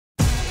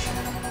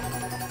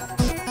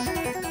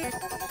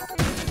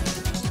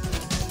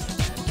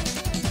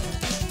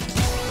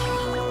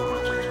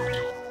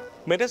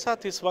मेरे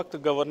साथ इस वक्त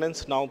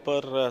गवर्नेंस नाउ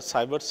पर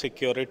साइबर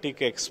सिक्योरिटी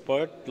के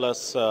एक्सपर्ट प्लस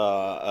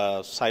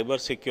साइबर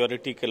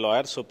सिक्योरिटी के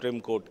लॉयर सुप्रीम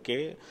कोर्ट के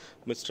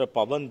मिस्टर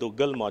पवन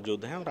दुग्गल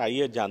मौजूद हैं और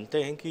आइए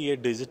जानते हैं कि ये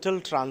डिजिटल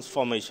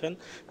ट्रांसफॉर्मेशन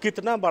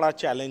कितना बड़ा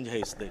चैलेंज है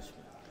इस देश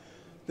में।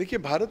 देखिए,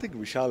 भारत एक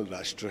विशाल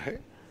राष्ट्र है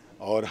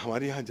और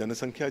हमारे यहाँ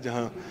जनसंख्या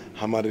जहाँ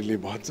हमारे लिए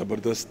बहुत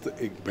ज़बरदस्त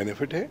एक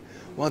बेनिफिट है,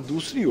 वहाँ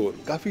दूसरी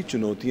ओर काफ़ी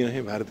चुनौतियाँ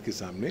हैं भारत के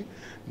सामने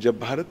जब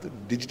भारत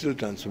डिजिटल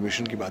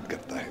ट्रांसफॉर्मेशन की बात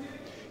करता है।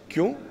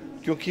 क्यों?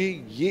 क्योंकि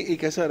ये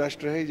एक ऐसा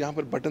राष्ट्र है जहाँ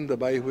पर बटन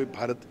दबाए हुए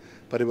भारत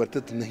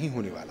परिवर्तित नहीं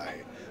होने वाला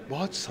है।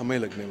 बहुत समय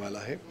लगने वाला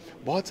है।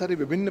 बहुत सारे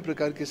विभिन्न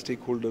प्रकार के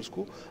स्टेक होल्डर्स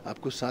को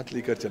आपको साथ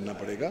लेकर चलना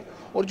पड़ेगा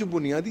और जो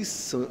बुनियादी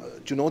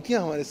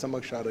चुनौतियां हमारे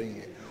समक्ष आ रही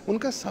हैं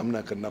उनका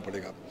सामना करना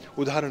पड़ेगा।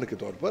 उदाहरण के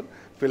तौर पर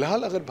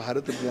फिलहाल अगर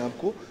भारत अपने आप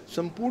को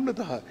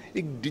संपूर्णतः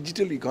एक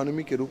डिजिटल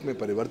इकोनॉमी के रूप में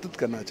परिवर्तित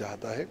करना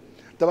चाहता है,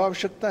 तब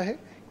आवश्यकता है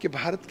कि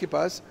भारत के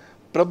पास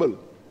प्रबल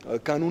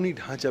कानूनी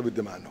ढांचा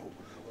विद्यमान हो।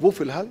 वो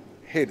फिलहाल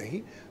है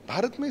नहीं।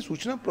 भारत में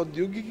सूचना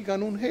प्रौद्योगिकी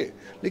कानून है,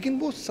 लेकिन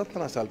वो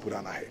 17 साल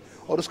पुराना है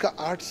और उसका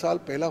 8 साल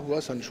पहला हुआ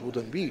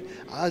संशोधन भी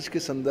आज के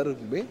संदर्भ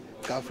में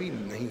काफ़ी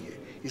नहीं है।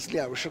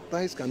 इसलिए आवश्यकता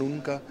है इस कानून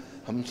का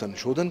हम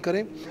संशोधन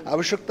करें।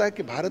 आवश्यकता है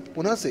कि भारत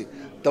पुनः से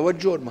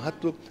तवज्जो और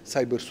महत्व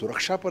साइबर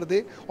सुरक्षा पर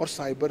दे और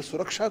साइबर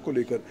सुरक्षा को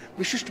लेकर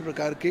विशिष्ट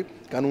प्रकार के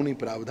कानूनी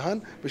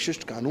प्रावधान,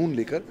 विशिष्ट कानून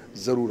लेकर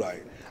ज़रूर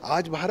आए।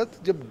 आज भारत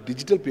जब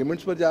डिजिटल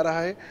पेमेंट्स पर जा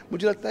रहा है,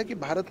 मुझे लगता है कि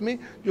भारत में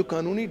जो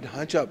कानूनी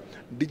ढांचा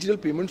डिजिटल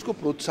पेमेंट्स को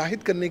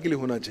प्रोत्साहित करने के लिए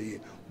होना चाहिए,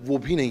 वो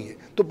भी नहीं है।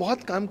 तो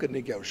बहुत काम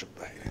करने की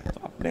आवश्यकता है।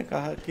 तो आपने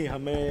कहा कि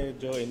हमें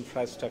जो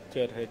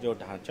इंफ्रास्ट्रक्चर है, जो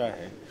ढांचा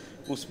है,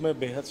 उसमें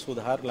बेहद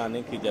सुधार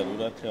लाने की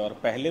ज़रूरत है। और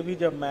पहले भी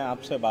जब मैं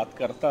आपसे बात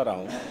करता रहा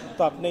हूँ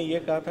तो आपने ये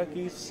कहा था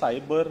कि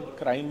साइबर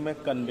क्राइम में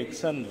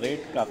कन्विक्शन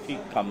रेट काफ़ी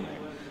कम है।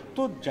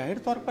 तो जाहिर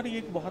तौर पर ये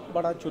एक बहुत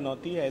बड़ा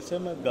चुनौती है। ऐसे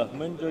में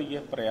गवर्नमेंट जो ये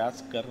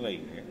प्रयास कर रही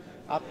है,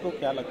 आपको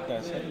क्या लगता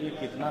है सर, ये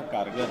कितना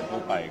कारगर हो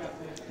पाएगा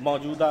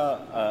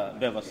मौजूदा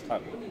व्यवस्था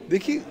में?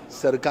 देखिए,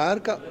 सरकार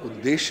का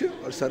उद्देश्य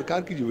और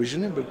सरकार की जो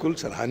विजन है बिल्कुल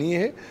सराहनीय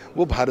है।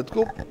 वो भारत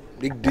को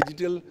एक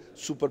डिजिटल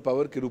सुपर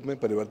पावर के रूप में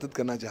परिवर्तित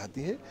करना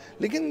चाहती है,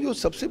 लेकिन जो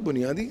सबसे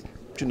बुनियादी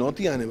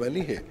चुनौती आने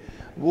वाली है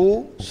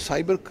वो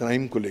साइबर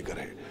क्राइम को लेकर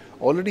है।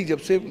 ऑलरेडी जब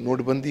से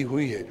नोटबंदी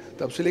हुई है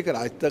तब से लेकर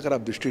आज तक अगर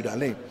आप दृष्टि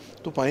डालें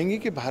तो पाएंगे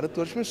कि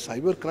भारतवर्ष में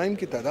साइबर क्राइम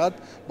की तादाद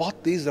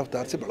बहुत तेज़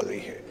रफ्तार से बढ़ गई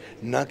है।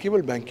 न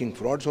केवल बैंकिंग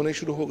फ्रॉड्स होने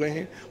शुरू हो गए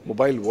हैं,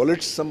 मोबाइल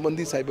वॉलेट्स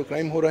संबंधी साइबर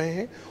क्राइम हो रहे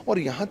हैं और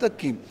यहाँ तक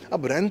कि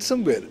अब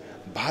रैंसमवेयर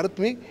भारत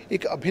में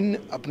एक अभिन्न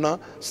अपना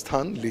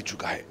स्थान ले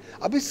चुका है।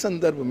 अब इस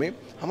संदर्भ में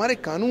हमारे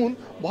कानून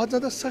बहुत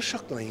ज़्यादा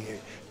सशक्त नहीं है।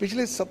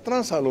 पिछले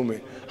 17 सालों में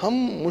हम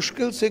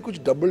मुश्किल से कुछ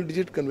डबल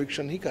डिजिट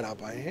कन्विक्शन ही करा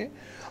पाए हैं।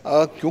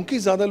 क्योंकि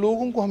ज़्यादा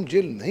लोगों को हम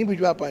जेल नहीं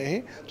भिजवा पाए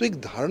हैं, तो एक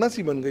धारणा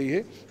सी बन गई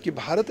है कि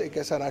भारत एक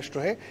ऐसा राष्ट्र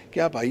है कि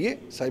आप आइए,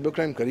 साइबर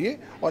क्राइम करिए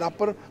और आप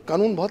पर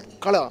कानून बहुत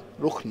कड़ा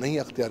रुख नहीं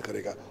अख्तियार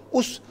करेगा।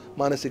 उस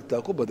मानसिकता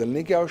को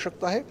बदलने की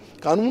आवश्यकता है।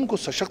 कानून को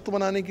सशक्त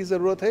बनाने की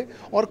ज़रूरत है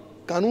और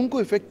कानून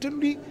को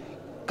इफेक्टिवली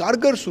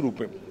कारगर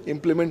स्वरूप में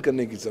इम्प्लीमेंट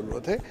करने की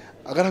ज़रूरत है।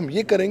 अगर हम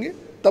ये करेंगे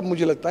तब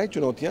मुझे लगता है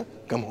चुनौतियाँ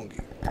कम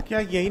होंगी। क्या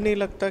यही नहीं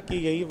लगता कि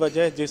यही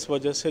वजह है जिस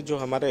वजह से जो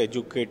हमारे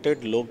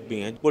एजुकेटेड लोग भी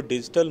हैं वो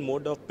डिजिटल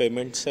मोड ऑफ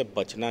पेमेंट से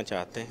बचना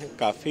चाहते हैं?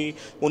 काफ़ी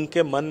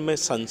उनके मन में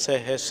संशय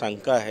है,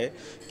 शंका है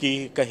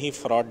कि कहीं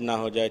फ्रॉड ना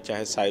हो जाए,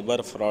 चाहे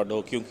साइबर फ्रॉड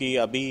हो, क्योंकि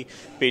अभी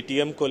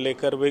पेटीएम को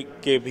लेकर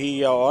के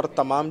भी या और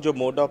तमाम जो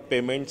मोड ऑफ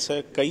पेमेंट्स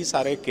है, कई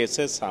सारे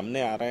केसेस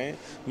सामने आ रहे हैं,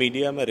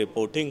 मीडिया में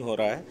रिपोर्टिंग हो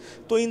रहा है।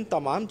 तो इन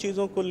तमाम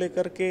चीज़ों को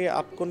लेकर के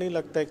आपको नहीं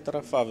लगता एक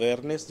तरफ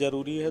अवेयरनेस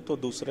ज़रूरी है तो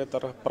दूसरे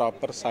तरफ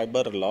प्रॉपर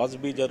साइबर लॉज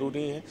भी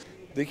ज़रूरी है?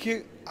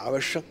 देखिए,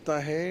 आवश्यकता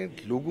है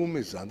लोगों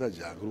में ज़्यादा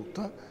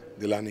जागरूकता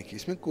दिलाने की,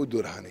 इसमें कोई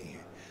दो राह नहीं है।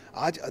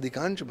 आज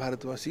अधिकांश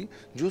भारतवासी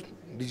जो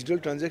डिजिटल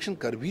ट्रांजैक्शन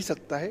कर भी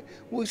सकता है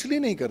वो इसलिए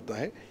नहीं करता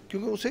है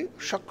क्योंकि उसे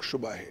शक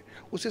शुबा है,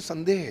 उसे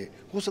संदेह है।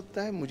 हो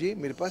सकता है मुझे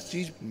मेरे पास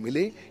चीज़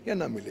मिले या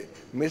ना मिले,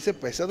 मेरे से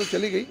पैसा तो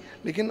चली गई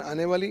लेकिन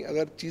आने वाली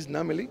अगर चीज़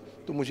ना मिली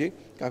तो मुझे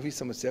काफ़ी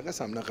समस्या का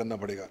सामना करना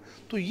पड़ेगा।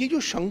 तो ये जो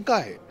शंका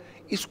है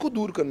इसको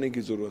दूर करने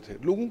की ज़रूरत है,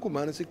 लोगों को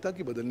मानसिकता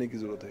की बदलने की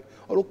ज़रूरत है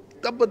और वो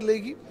तब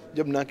बदलेगी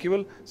जब न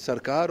केवल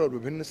सरकार और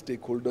विभिन्न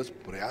स्टेक होल्डर्स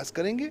प्रयास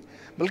करेंगे,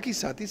 बल्कि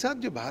साथ ही साथ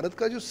जो भारत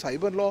का जो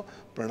साइबर लॉ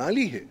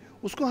प्रणाली है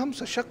उसको हम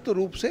सशक्त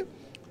रूप से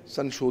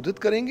संशोधित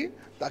करेंगे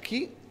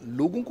ताकि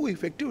लोगों को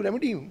इफेक्टिव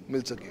रेमेडी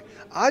मिल सके।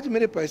 आज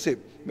मेरे पैसे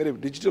मेरे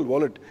डिजिटल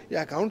वॉलेट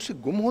या अकाउंट से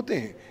गुम होते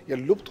हैं या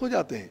लुप्त हो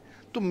जाते हैं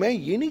तो मैं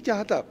ये नहीं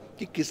चाहता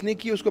कि किसने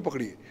किया उसको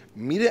पकड़िए।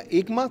 मेरा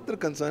एकमात्र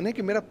कंसर्न है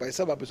कि मेरा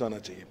पैसा वापस आना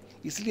चाहिए।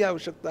 इसलिए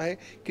आवश्यकता है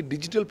कि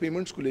डिजिटल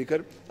पेमेंट्स को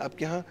लेकर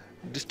आपके यहाँ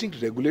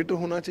डिस्टिंक्ट रेगुलेटर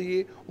होना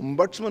चाहिए,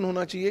 ओम्बड्समैन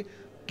होना चाहिए,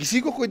 किसी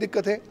को कोई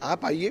दिक्कत है,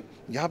 आप आइए,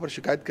 यहाँ पर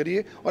शिकायत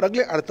करिए और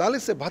अगले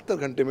 48 से 72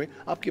 घंटे में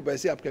आपके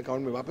पैसे आपके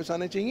अकाउंट में वापस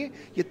आने चाहिए।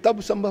 ये तब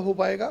संभव हो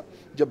पाएगा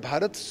जब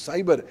भारत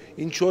साइबर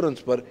इंश्योरेंस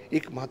पर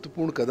एक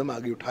महत्वपूर्ण कदम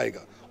आगे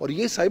उठाएगा, और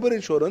ये साइबर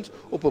इंश्योरेंस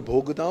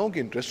उपभोक्ताओं के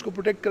इंटरेस्ट को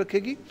प्रोटेक्ट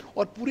रखेगी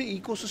और पूरे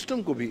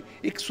इकोसिस्टम को भी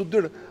एक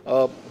सुदृढ़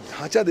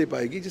ढांचा दे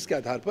पाएगी, जिसके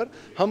आधार पर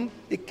हम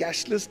एक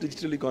कैशलेस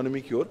डिजिटल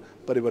इकोनॉमी की ओर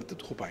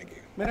परिवर्तित हो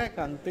पाएंगे। मेरा एक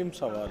अंतिम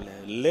सवाल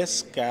है,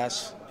 less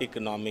cash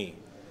economy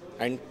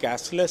and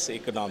cashless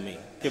economy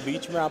के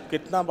बीच में आप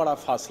कितना बड़ा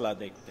फासला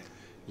देखते हैं?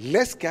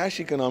 लेस कैश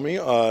इकोनॉमी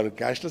और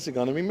कैशलेस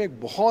इकोनॉमी में एक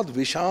बहुत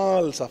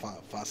विशाल सा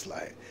फासला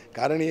है।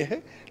 कारण ये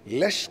है,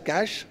 लेस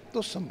कैश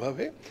तो संभव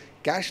है,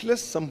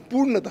 कैशलेस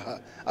संपूर्णतः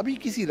अभी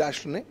किसी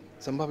राष्ट्र ने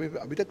संभव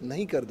अभी तक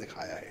नहीं कर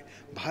दिखाया है।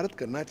 भारत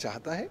करना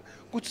चाहता है,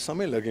 कुछ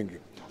समय लगेंगे,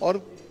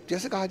 और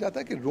जैसे कहा जाता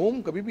है कि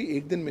रोम कभी भी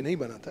एक दिन में नहीं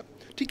बना था,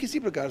 ठीक इसी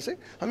प्रकार से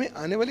हमें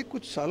आने वाले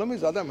कुछ सालों में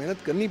ज़्यादा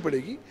मेहनत करनी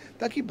पड़ेगी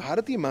ताकि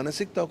भारतीय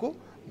मानसिकता को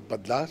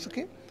बदला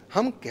सकें।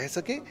 हम कह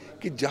सकें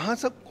कि जहां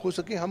तक हो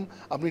सके हम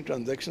अपनी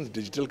ट्रांजैक्शंस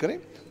डिजिटल करें।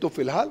 तो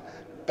फिलहाल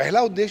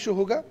पहला उद्देश्य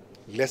होगा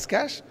लेस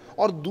कैश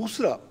और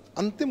दूसरा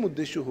अंतिम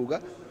उद्देश्य होगा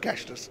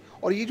कैशलेस।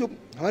 और ये जो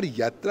हमारी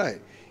यात्रा है,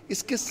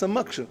 इसके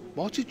समक्ष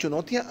बहुत सी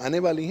चुनौतियां आने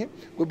वाली हैं,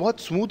 कोई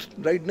बहुत स्मूथ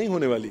राइड नहीं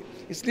होने वाली।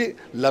 इसलिए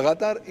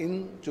लगातार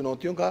इन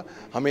चुनौतियों का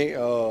हमें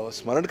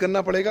स्मरण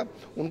करना पड़ेगा,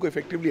 उनको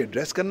इफेक्टिवली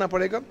एड्रेस करना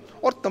पड़ेगा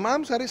और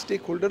तमाम सारे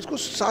स्टेक होल्डर्स को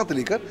साथ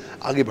लेकर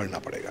आगे बढ़ना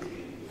पड़ेगा।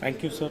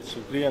 थैंक यू सर,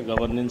 शुक्रिया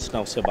गवर्नेंस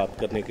नाउ से बात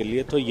करने के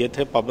लिए। तो ये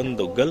थे पवन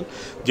दुग्गल,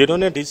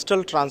 जिन्होंने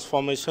डिजिटल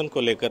ट्रांसफॉर्मेशन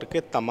को लेकर के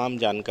तमाम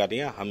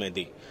जानकारियां हमें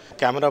दी।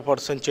 कैमरा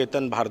पर्सन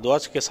चेतन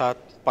भारद्वाज के साथ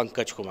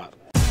पंकज कुमार।